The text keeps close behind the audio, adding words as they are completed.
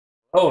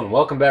Hello and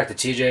welcome back to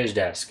TJ's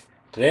Desk.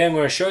 Today I'm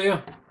going to show you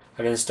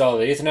how to install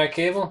the Ethernet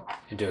cable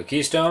into a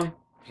Keystone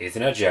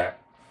Ethernet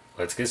jack.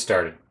 Let's get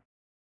started.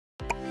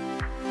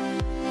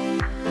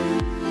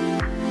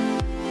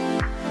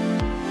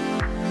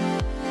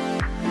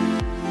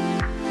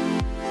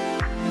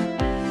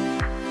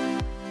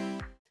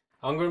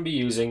 I'm going to be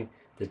using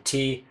the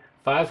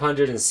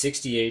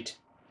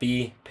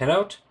T568B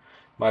pinout.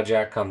 My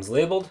jack comes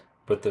labeled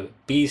with the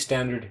B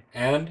standard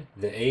and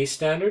the A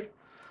standard.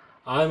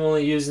 I'm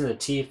only using the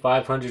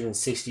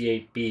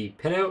T568B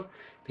pinout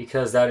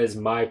because that is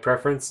my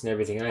preference and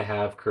everything I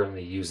have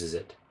currently uses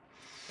it.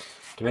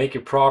 To make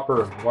your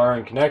proper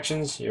wiring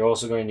connections, you're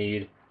also going to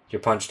need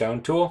your punch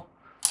down tool,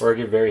 or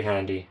get very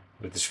handy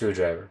with the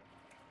screwdriver.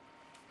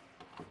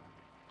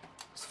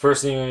 So the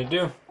first thing you're going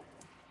to do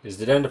is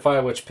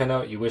identify which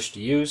pinout you wish to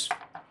use.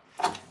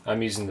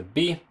 I'm using the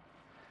B.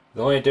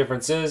 The only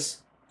difference is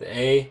the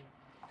A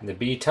and the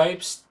B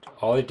types,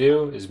 all they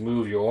do is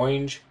move your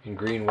orange and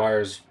green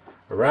wires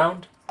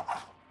around.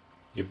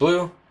 Your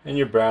blue and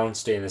your brown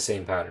stay in the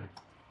same pattern.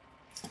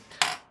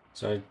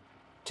 So I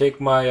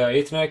take my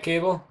Ethernet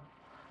cable.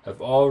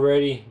 I've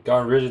already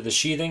gotten rid of the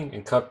sheathing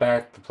and cut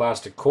back the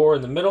plastic core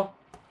in the middle.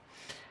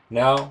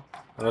 Now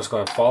I'm just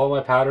going to follow my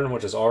pattern,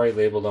 which is already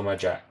labeled on my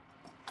jack.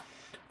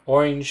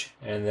 Orange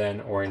and then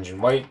orange and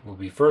white will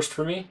be first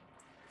for me,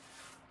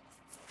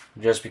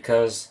 just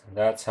because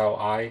that's how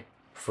I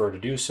prefer to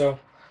do so.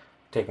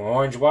 Take my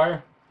orange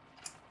wire,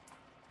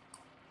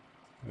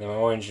 and then my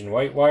orange and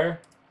white wire.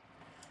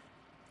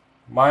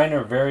 Mine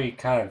are very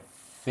kind of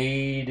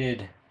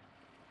faded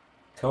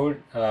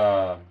code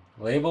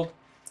labeled.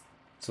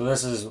 So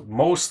this is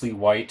mostly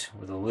white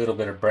with a little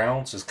bit of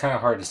brown, so it's kind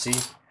of hard to see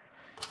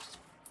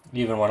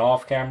even when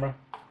off camera.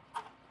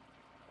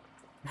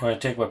 I'm going to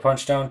take my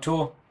punch down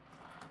tool.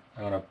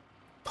 I'm going to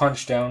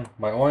punch down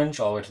my orange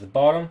all the way to the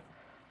bottom.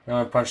 Now I'm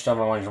going to punch down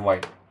my orange and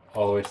white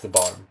all the way to the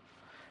bottom.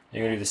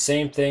 You're going to do the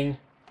same thing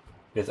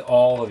with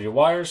all of your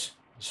wires.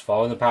 Just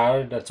following the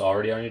pattern that's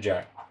already on your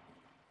jack.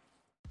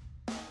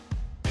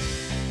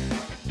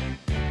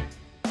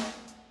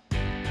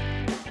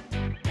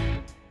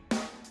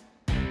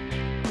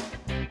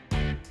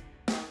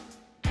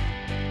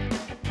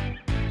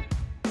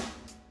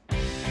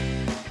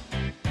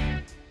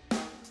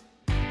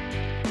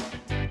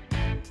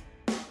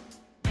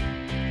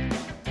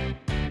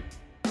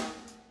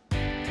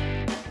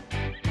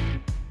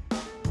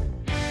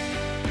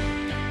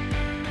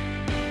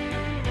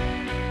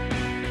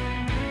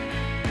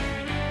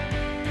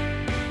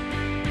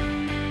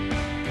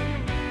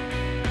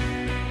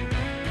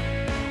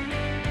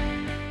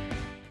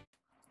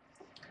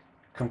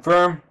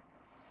 Confirm,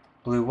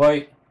 blue,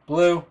 white,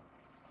 blue,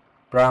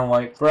 brown,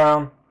 white,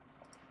 brown,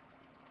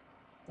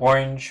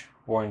 orange,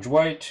 orange,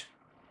 white,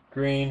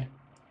 green,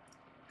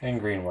 and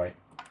green, white.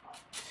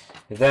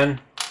 And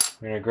then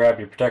you're going to grab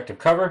your protective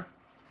cover.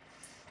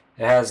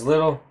 It has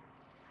little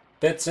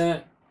bits in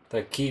it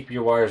that keep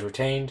your wires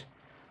retained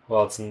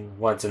while it's in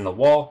the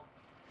wall.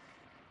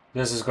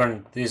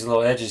 These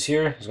little edges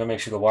here is going to make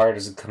sure the wire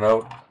doesn't come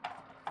out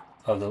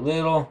of the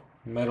little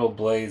metal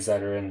blades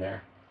that are in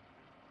there.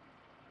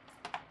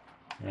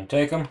 I'm going to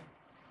take them.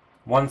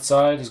 One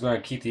side is going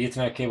to keep the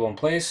Ethernet cable in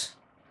place.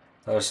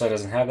 The other side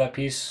doesn't have that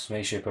piece, so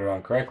make sure you put it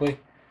on correctly.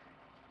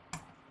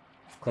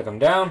 Click them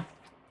down.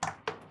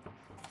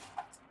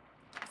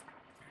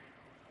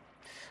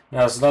 Now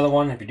there's another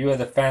one. If you do have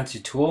the fancy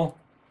tool,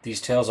 these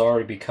tails will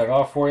already be cut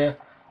off for you.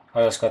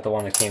 I just got the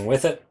one that came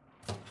with it.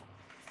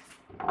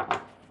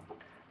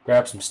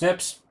 Grab some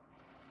snips.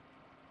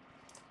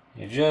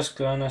 You're just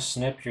going to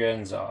snip your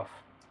ends off.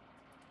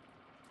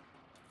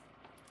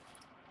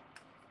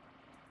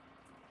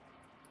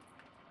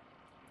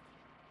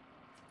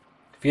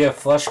 If you have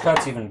flush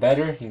cuts, even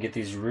better. You can get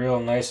these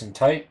real nice and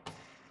tight.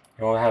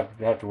 You don't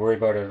have to worry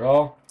about it at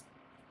all.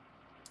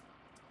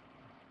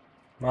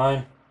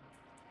 Mine,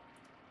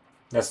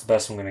 that's the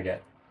best I'm going to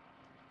get.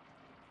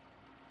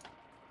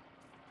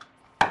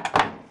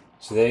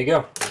 So there you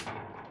go.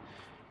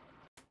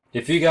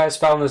 If you guys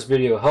found this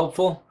video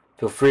helpful,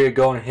 feel free to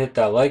go and hit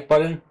that like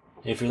button.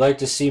 If you'd like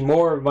to see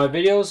more of my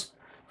videos,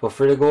 feel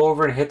free to go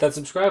over and hit that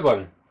subscribe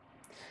button.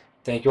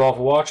 Thank you all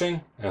for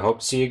watching, and I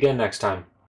hope to see you again next time.